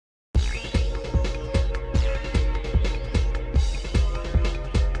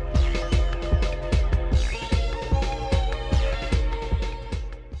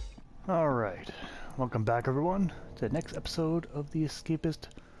welcome back everyone to the next episode of the Escapist.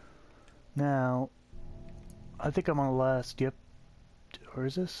 Now, I think I'm on the last, yep, where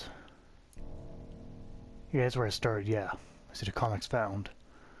is this? Yeah, that's where I started, yeah. I see the comics found.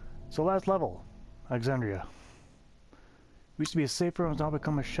 So last level, Alexandria. We used to be a safe room, has now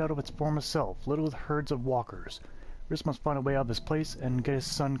become a shadow of its former self, littered with herds of walkers. Risk must find a way out of this place and get his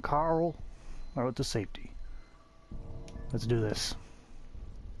son Carl out to safety. Let's do this.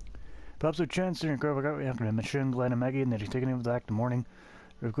 Perhaps a chance to recover after the mission, Glenn and Maggie, and they're taking him back in the morning.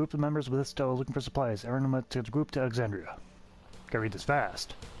 There's a group of members with this style looking for supplies. Everyone went to the group to Alexandria. Gotta read this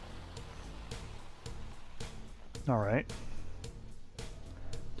fast. Alright.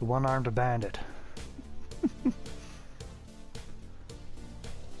 The one-armed bandit.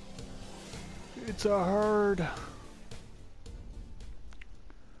 It's a herd.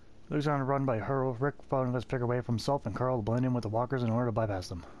 Luke's on a run by Hurl. Rick found his pick away from himself and Carl to blend in with the walkers in order to bypass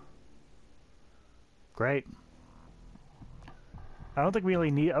them. Great. I don't think we really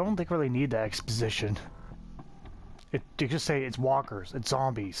need that exposition. You just say it's walkers, it's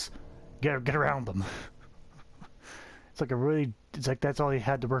zombies. Get around them. It's like that's all they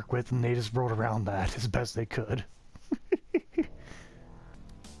had to work with and they just rode around that as best they could.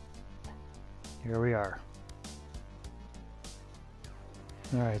 Here we are.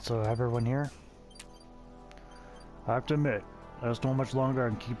 Alright, so I have everyone here. I have to admit, I don't know how much longer I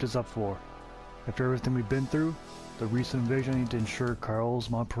can keep this up for. After everything we've been through, the recent invasion, I need to ensure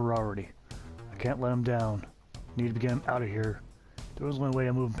Carl's my priority. I can't let him down. I need to get him out of here. There was only way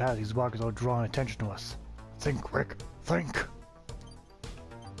of moving past these walkers without drawing attention to us. Think, Rick. Think!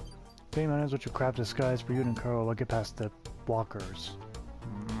 Same man what you craft disguise for you and Carl. I'll get past the walkers.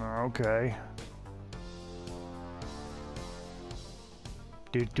 Okay.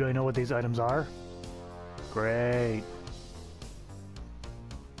 Do I know what these items are? Great.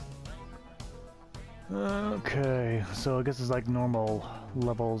 Okay, so I guess it's like normal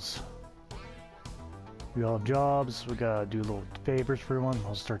levels. We all have jobs, we gotta do little favors for everyone.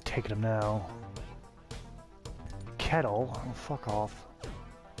 I'll start taking them now. Kettle? Oh, fuck off.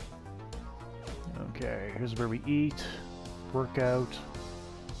 Okay, here's where we eat, work out.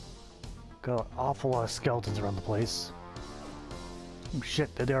 Got an awful lot of skeletons around the place. Oh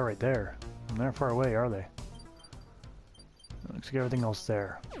shit, they are right there. They're not far away, are they? Looks like everything else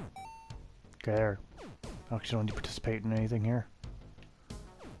there. Okay, there. Actually, don't need to participate in anything here.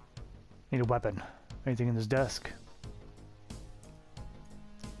 Need a weapon. Anything in this desk?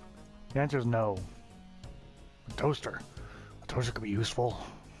 The answer is no. A toaster. A toaster could be useful.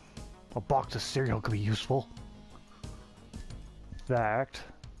 A box of cereal could be useful. In fact,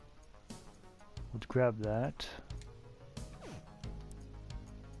 let's grab that.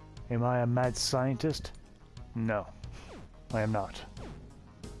 Am I a mad scientist? No, I am not.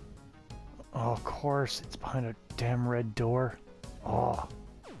 Oh, of course, it's behind a damn red door. Oh.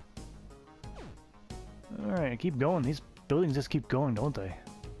 Alright, keep going. These buildings just keep going, don't they?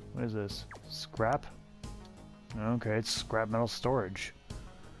 What is this? Scrap? Okay, it's scrap metal storage.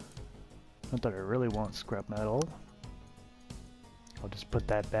 Not that I really want scrap metal. I'll just put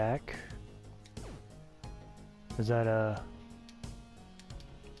that back. Is that a...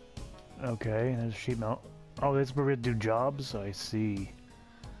 Okay, there's sheet metal. Oh, that's where we do jobs? I see.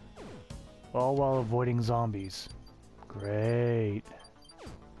 All while avoiding zombies. Great.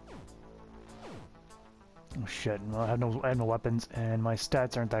 Oh shit, well, I have no weapons and my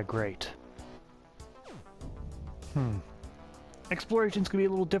stats aren't that great. Exploration's gonna be a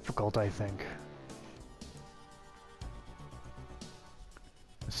little difficult, I think.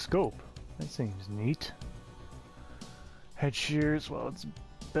 A scope. That seems neat. Head shears, well, it's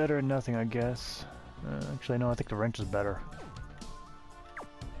better than nothing, I guess. Actually, no, I think the wrench is better.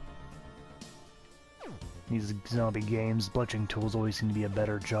 These zombie games, bludgeoning tools always seem to be a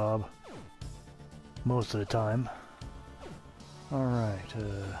better job. Most of the time. Alright,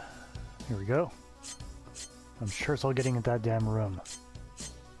 here we go. I'm sure it's all getting in that damn room.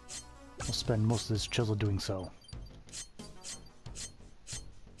 I'll spend most of this chisel doing so.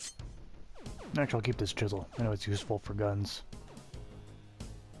 Actually, I'll keep this chisel. I know it's useful for guns.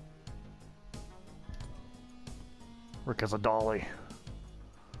 Rick has a dolly.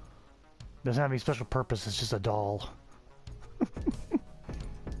 Doesn't have any special purpose, it's just a doll.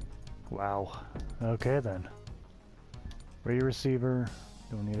 Wow. Okay then. Radio receiver.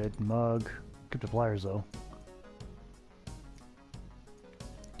 Don't need it. Mug. Keep the pliers though.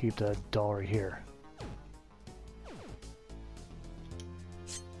 Keep the doll right here.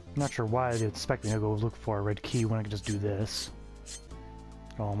 I'm not sure why they expect me to go look for a red key when I can just do this.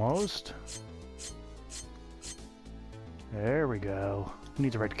 Almost. There we go. Who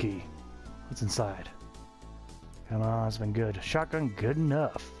needs a red key? What's inside? Come on, it's been good. Shotgun, good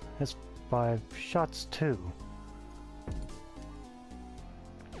enough. That's 5 shots too.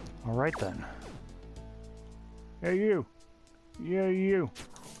 Alright then. Hey you! Yeah, you!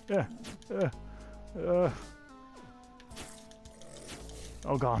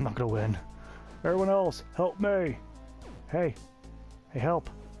 Oh god, I'm not gonna win. Everyone else, help me! Hey! Hey, help!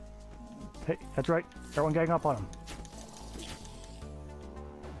 Hey, that's right. Everyone gang up on him.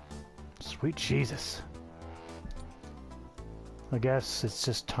 Sweet Jesus. I guess it's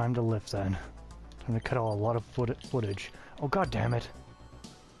just time to lift then. Time to cut out a lot of footage. Oh god damn it.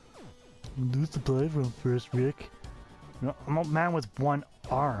 Do the play from first, Rick. No, I'm a man with one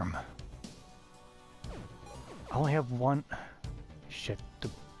arm. I only have one... Shit.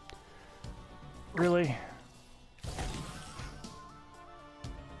 Really?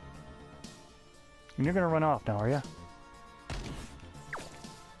 And you're gonna run off now, are ya?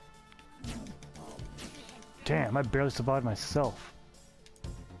 Damn, I barely survived myself.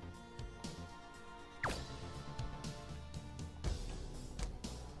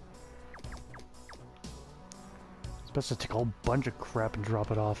 It's best to take a whole bunch of crap and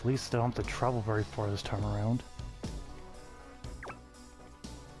drop it off. At least I don't have to travel very far this time around.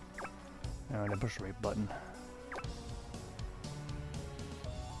 And I push the right button.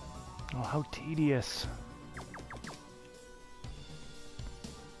 Oh, how tedious.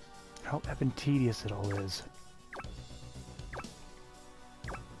 How effing tedious it all is.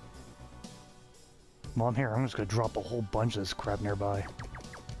 While I'm here, I'm just gonna drop a whole bunch of this crap nearby.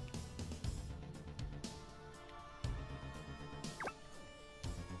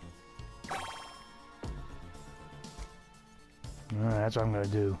 That's what I'm gonna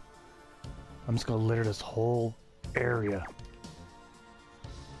do. I'm just gonna litter this whole area.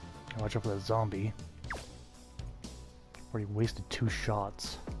 Watch out for that zombie. Already wasted 2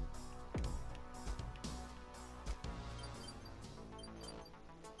 shots.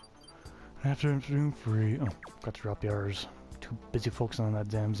 Afternoon free. Oh, got to drop the R's. Too busy focusing on that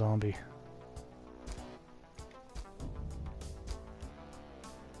damn zombie.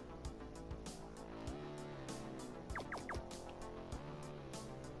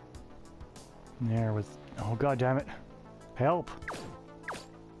 There with... Oh god damn it. Help!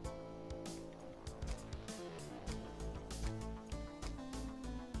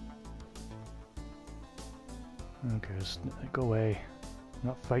 Okay, just go away. I'm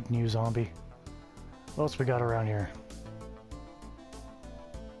not fighting you, zombie. What else we got around here?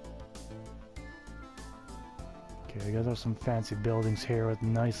 Okay, I guess there's some fancy buildings here with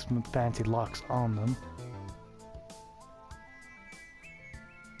nice fancy locks on them.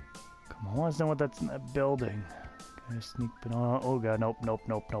 Come on, I want to know what that's in that building. Can I sneak banana? Oh god, nope, nope,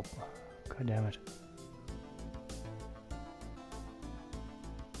 nope, nope. God damn it.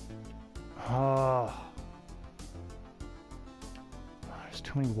 Oh. There's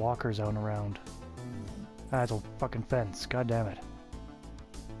too many walkers out and around. That's a fucking fence. God damn it.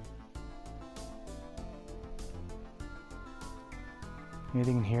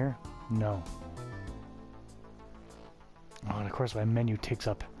 Anything in here? No. Oh, and of course my menu takes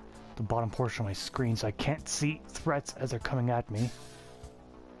up the bottom portion of my screen, so I can't see threats as they're coming at me.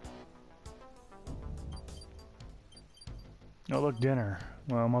 Oh look, dinner.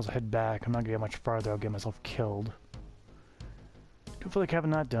 Well, I must head back. I'm not gonna get much farther. I'll get myself killed. Don't feel like having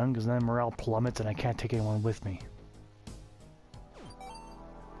that done, because then morale plummets and I can't take anyone with me.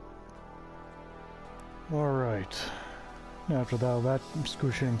 Alright. After that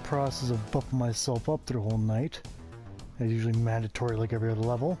excruciating process of buffing myself up through the whole night, as usually mandatory like every other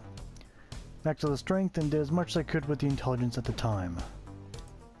level, back to the strength and did as much as I could with the intelligence at the time.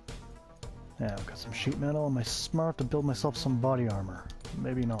 Now, I've got some sheet metal. Am I smart to build myself some body armor?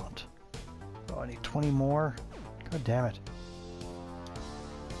 Maybe not. Oh, I need 20 more? God damn it.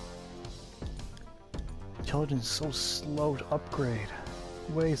 Intelligence is so slow to upgrade.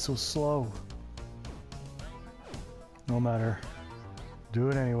 Way so slow. No matter. Do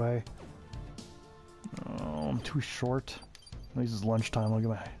it anyway. Oh, I'm too short. At least it's lunchtime. I'll get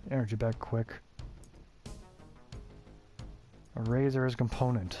my energy back quick. A razor as a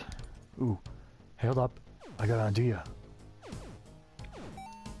component. Ooh. Hold up. I got an idea.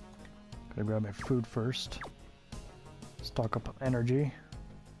 Gotta grab my food first. Stock up energy.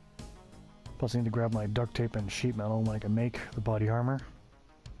 Plus I need to grab my duct tape and sheet metal when I can make the body armor.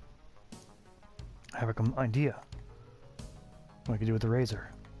 I have an idea. What I can do with the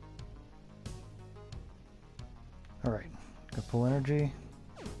razor. Alright. Got full energy.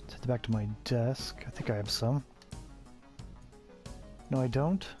 Let's head back to my desk. I think I have some. No, I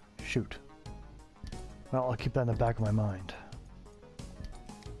don't? Shoot. Well, I'll keep that in the back of my mind.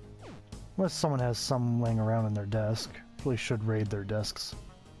 Unless someone has some laying around in their desk. Really should raid their desks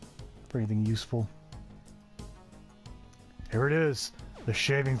for anything useful. Here it is, the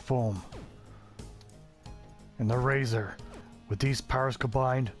shaving foam. And the razor. With these powers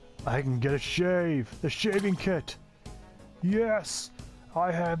combined, I can get a shave! The shaving kit! Yes!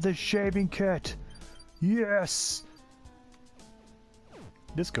 I have the shaving kit! Yes!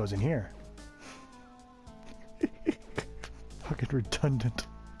 This goes in here. Fucking redundant.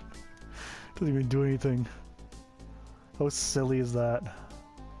 Doesn't even do anything. How silly is that?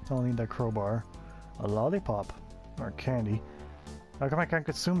 I don't need that crowbar. A lollipop. Or candy. How come I can't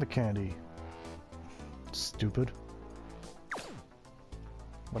consume the candy? Stupid.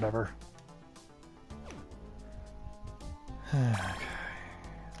 Whatever. Okay.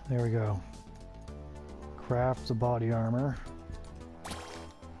 There we go. Craft the body armor.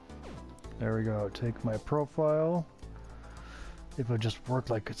 There we go. Take my profile. If it just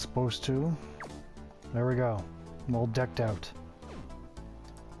worked like it's supposed to. There we go. I'm all decked out.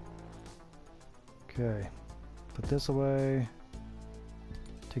 Okay. Put this away.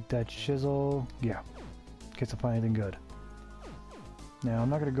 Take that chisel. Yeah. In case I find anything good. Now, I'm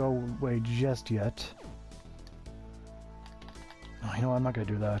not going to go away just yet. Oh, you know what? I'm not going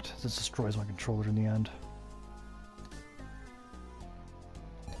to do that. This destroys my controller in the end.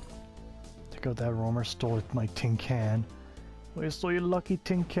 Take out that roamer. Stole my tin can. Well, you stole your lucky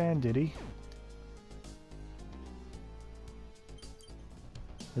tin can, did he?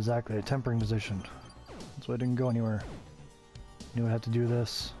 Exactly, a tempering position. That's why I didn't go anywhere. Knew I had to do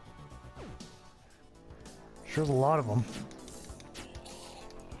this. Sure, there's a lot of them.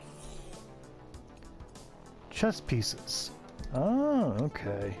 Chess pieces. Oh,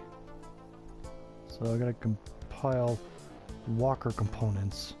 okay. So I gotta compile walker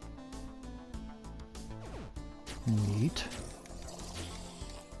components. Neat.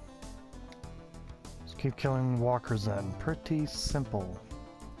 Let's keep killing walkers then. Pretty simple.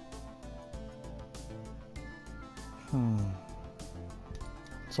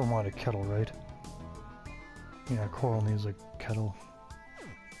 Someone wanted a kettle, right? Yeah, Coral needs a kettle.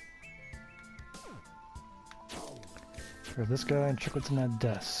 Grab this guy and check what's in that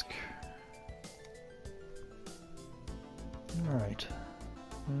desk. Alright.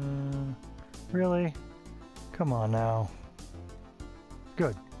 Really? Come on now.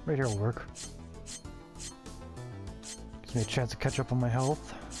 Good. Right here will work. Gives me a chance to catch up on my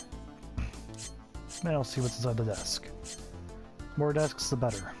health. And I'll see what's inside the desk. More desks, the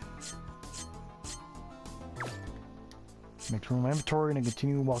better. Make room in my inventory and I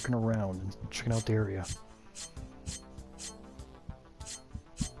continue walking around and checking out the area.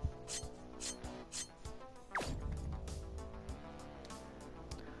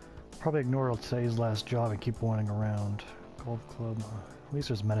 Probably ignore today's last job and keep wandering around. Golf club. At least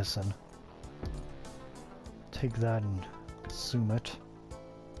there's medicine. Take that and consume it.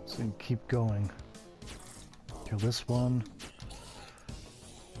 So we can keep going. Kill this one.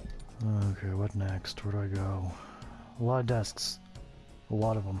 Okay, what next? Where do I go? A lot of desks. A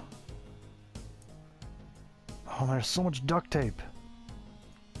lot of them. Oh, there's so much duct tape.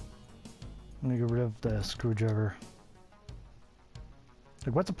 I'm gonna get rid of the screwdriver.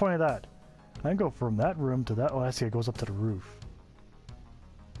 Like, what's the point of that? I can go from that room to that. Oh, I see. It goes up to the roof.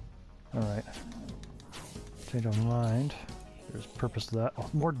 Alright. Change my mind. There's purpose to that. Oh,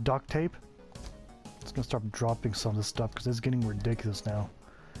 more duct tape? It's gonna start dropping some of this stuff because it's getting ridiculous now.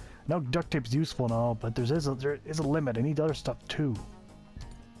 Now duct tape's useful and all, but there is a limit. I need other stuff too.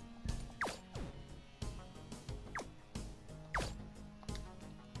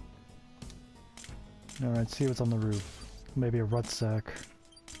 Alright, see what's on the roof. Maybe a rucksack.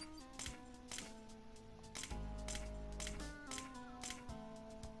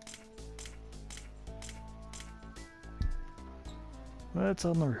 What's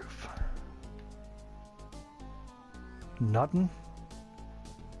on the roof? Nothing?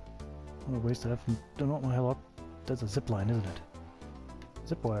 What a waste of effort. Don't know what the hell up. That's a zip line, isn't it?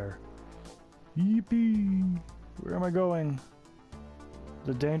 Zip wire. Yippee! Where am I going? Is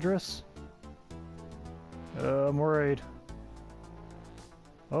it dangerous? I'm worried.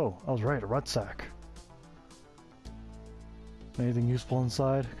 Oh, I was right, a rucksack. Anything useful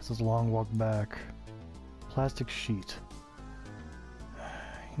inside? Because it's a long walk back. Plastic sheet.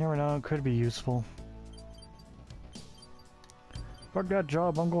 You never know, it could be useful. Fuck that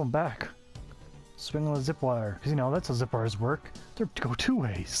job, I'm going back. Swing on the zip wire. Because you know, that's how zip wires work. They go two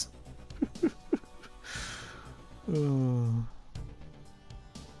ways.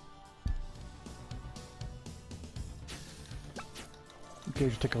 Okay,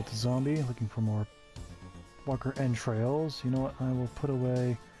 just take out the zombie, looking for more walker entrails. You know what, I will put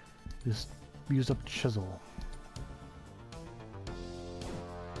away This used up chisel.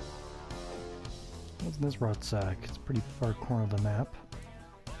 What's in this rucksack? It's a pretty far corner of the map.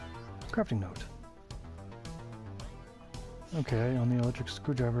 Crafting note. Okay, on the electric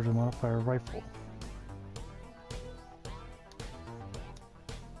screwdriver to modify a rifle.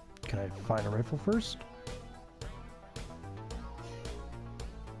 Can I find a rifle first?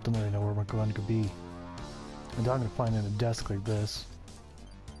 Don't really know where my gun could be. I doubt I'm gonna find it in a desk like this.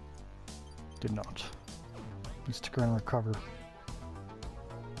 Did not. You stick around and recover.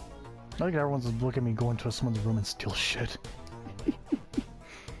 I think everyone's looking at me go into someone's room and steal shit.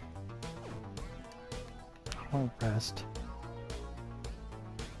 I want to rest.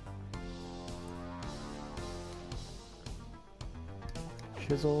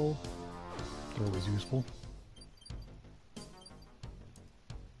 Chisel. Always useful.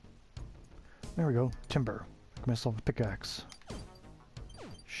 There we go. Timber. Make myself a pickaxe.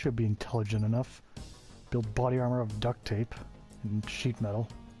 Should be intelligent enough. Build body armor of duct tape and sheet metal.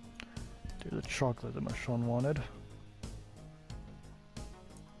 Do the chocolate that my son wanted.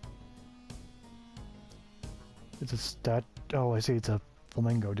 It's a stat. Oh, I see. It's a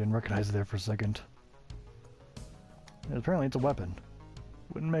flamingo. Didn't recognize it there for a second. And apparently, it's a weapon.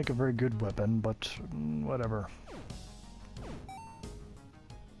 Wouldn't make a very good weapon, but whatever.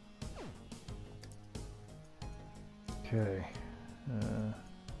 Okay.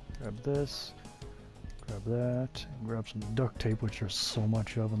 Grab this. Grab that. And grab some duct tape, which there's so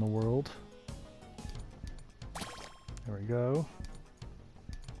much of in the world. There we go.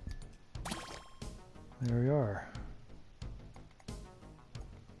 There we are.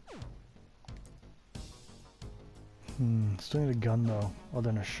 Still need a gun though, other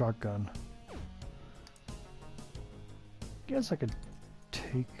than a shotgun. Guess I could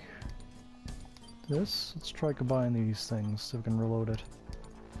take this. Let's try combining these things, see if we can reload it.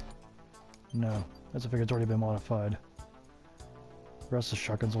 No, that's a figure it's already been modified. The rest of the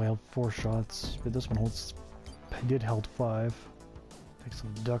shotguns only held 4 shots, but this one holds. Did held 5. Take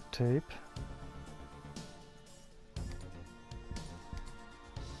some duct tape.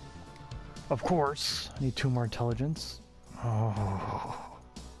 Of course, I need 2 more intelligence. Oh.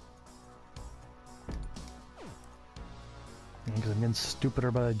 Because I'm getting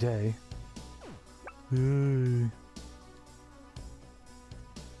stupider by the day. I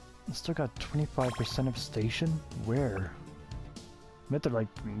still got 25% of station? Where? I meant they're like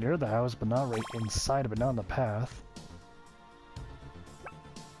near the house, but not right inside of it, not on the path.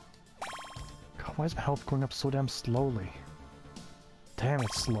 God, why is my health going up so damn slowly? Damn,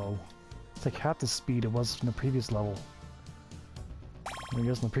 it's slow. It's like half the speed it was in the previous level. I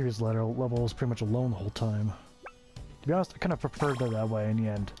guess in the previous level I was pretty much alone the whole time. To be honest, I kind of preferred it that way in the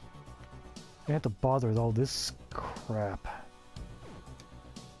end. I didn't have to bother with all this crap.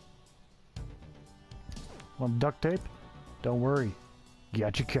 Want duct tape? Don't worry.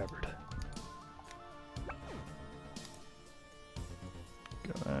 Got you covered.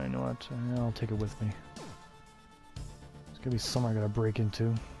 I know what. I'll take it with me. There's gonna be somewhere I gotta break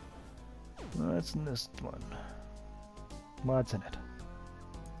into. What's in this one? What's in it?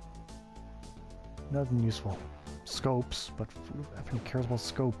 Nothing useful. Scopes, but who effing cares about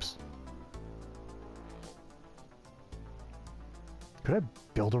scopes? Could I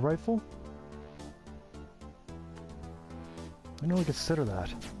build a rifle? I didn't really consider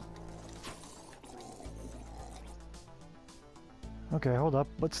that. Okay, hold up.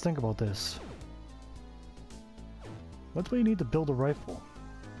 Let's think about this. What do we need to build a rifle?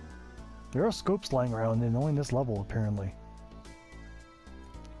 There are scopes lying around, and only in this level, apparently.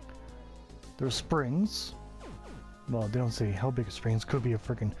 There's springs. Well, they don't say how big a springs. Could be a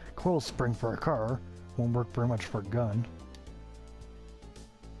freaking coil spring for a car. Won't work very much for a gun.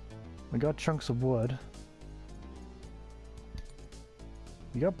 We got chunks of wood.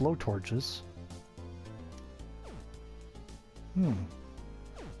 We got blowtorches.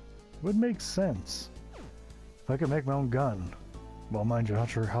 Would make sense. If I could make my own gun. Well, mind you, I'm not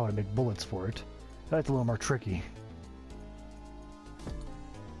sure how I make bullets for it. That's a little more tricky.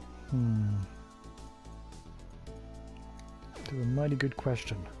 That's a mighty good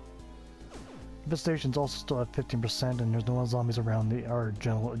question. The station's also still at 15% and there's no zombies around our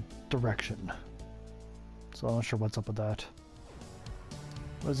general direction. So I'm not sure what's up with that.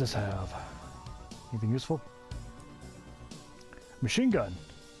 What does this have? Anything useful? Machine gun!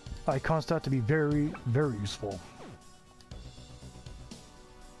 I consider that to be very, very useful.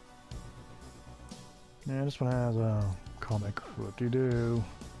 Yeah, this one has a comic. What do you do?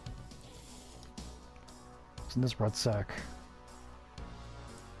 It's in this rucksack.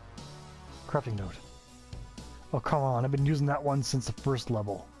 Crafting note. Oh, come on. I've been using that one since the first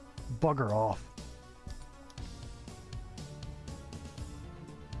level. Bugger off.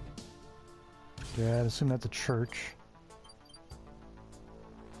 Yeah, I'd assume that's a church.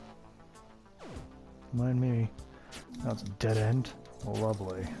 Mind me. That's a dead end.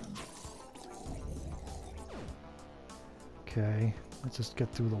 Lovely. Okay, let's just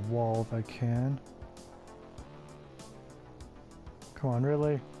get through the wall if I can. Come on,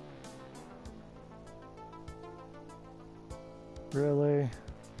 really? Really?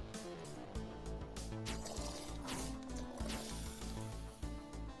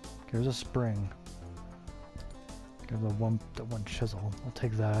 Okay, there's a spring. Give the one chisel. I'll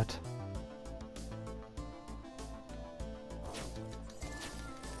take that.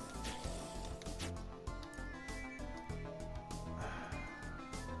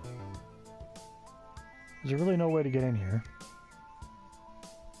 Is there really no way to get in here?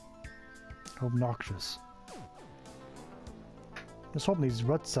 How obnoxious. Just hoping these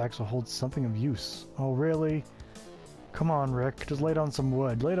rut sacks will hold something of use. Oh, really? Come on, Rick. Just lay down some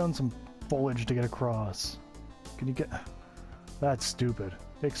wood. Lay down some foliage to get across. Can you get... That's stupid.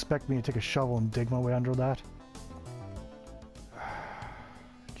 They expect me to take a shovel and dig my way under that?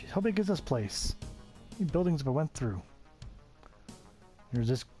 Jeez, how big is this place? How many buildings have I went through? There's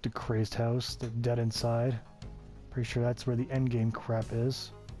this crazed house. They're dead inside. Pretty sure that's where the endgame crap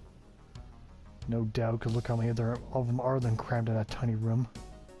is. No doubt, because look how many of them are then crammed in that tiny room.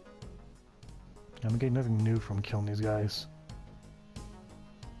 I'm getting nothing new from killing these guys.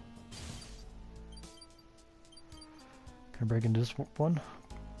 Can I break into this one?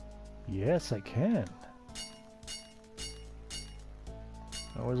 Yes, I can.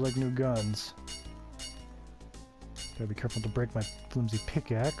 I always like new guns. Gotta be careful to break my flimsy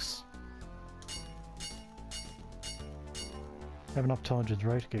pickaxe. I have enough intelligence,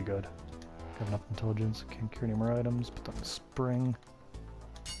 right? Okay, good. Got enough intelligence. Can't carry any more items. Put that in the spring.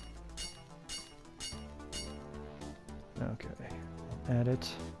 Okay. Add it.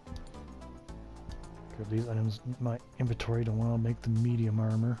 Grab these items in my inventory. Don't want to make the medium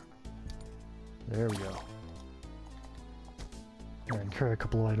armor. There we go. Alright, and carry a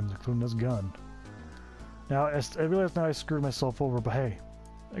couple of items, including this gun. Now, I realize now I screwed myself over, but hey,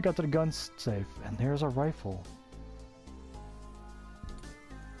 I got to the gun safe, and there's a rifle.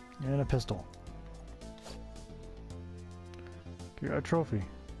 And a pistol. Okay, got a trophy.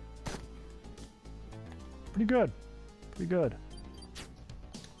 Pretty good. Pretty good.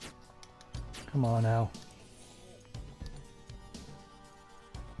 Come on now.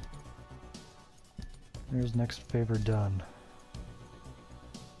 There's next favor done.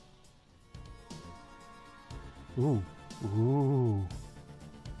 Ooh. Ooh.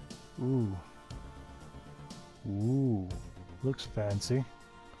 Ooh. Ooh. Looks fancy.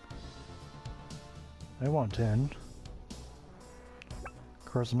 I want in. Of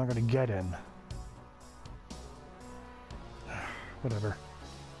course, I'm not gonna get in. Whatever.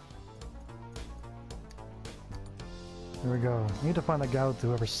 There we go. I need to find the guy with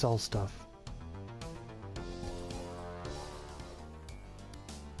whoever sells stuff.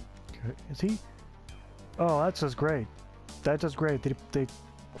 Okay, is he? Oh, that's just great. That's just great. They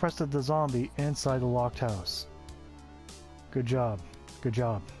quested the zombie inside the locked house. Good job. Good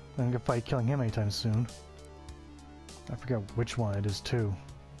job. I'm gonna fight killing him anytime soon. I forget which one it is too.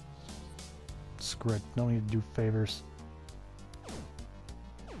 Screw it. No need to do favors.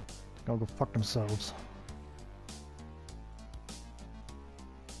 They'll go fuck themselves.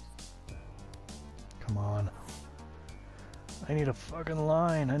 Come on. I need a fucking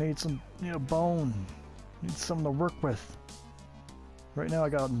line. I need a bone. I need something to work with. Right now I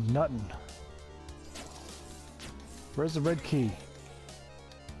got nothing. Where's the red key?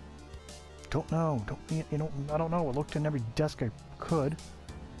 Don't know. I don't know. I looked in every desk I could.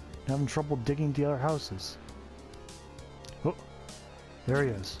 I'm having trouble digging the other houses. Oh, there he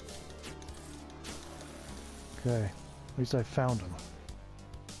is. Okay, at least I found him.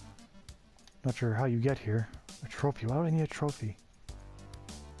 Not sure how you get here. A trophy. Why would I need a trophy?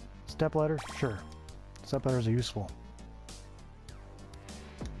 Step ladder? Sure. Step ladders are useful.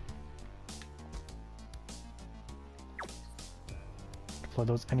 Deploy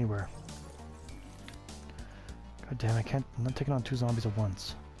those anywhere. God damn, I'm not taking on 2 zombies at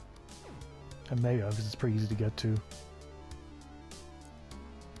once. I may have, because it's pretty easy to get to.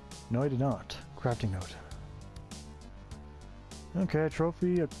 No, I did not. Crafting note. Okay, a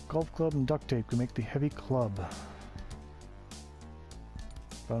trophy, a golf club, and duct tape can make the heavy club.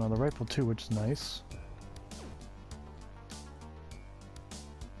 Found another rifle too, which is nice.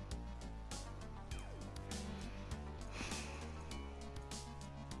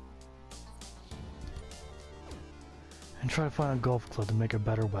 and try to find a golf club to make a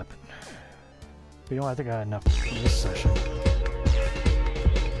better weapon. But you know, I think I had enough for this session. I'd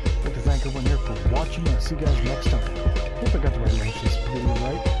like to thank everyone here for watching, and see you guys next time. Hope I got the right length of this video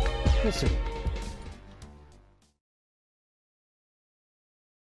right. We'll see.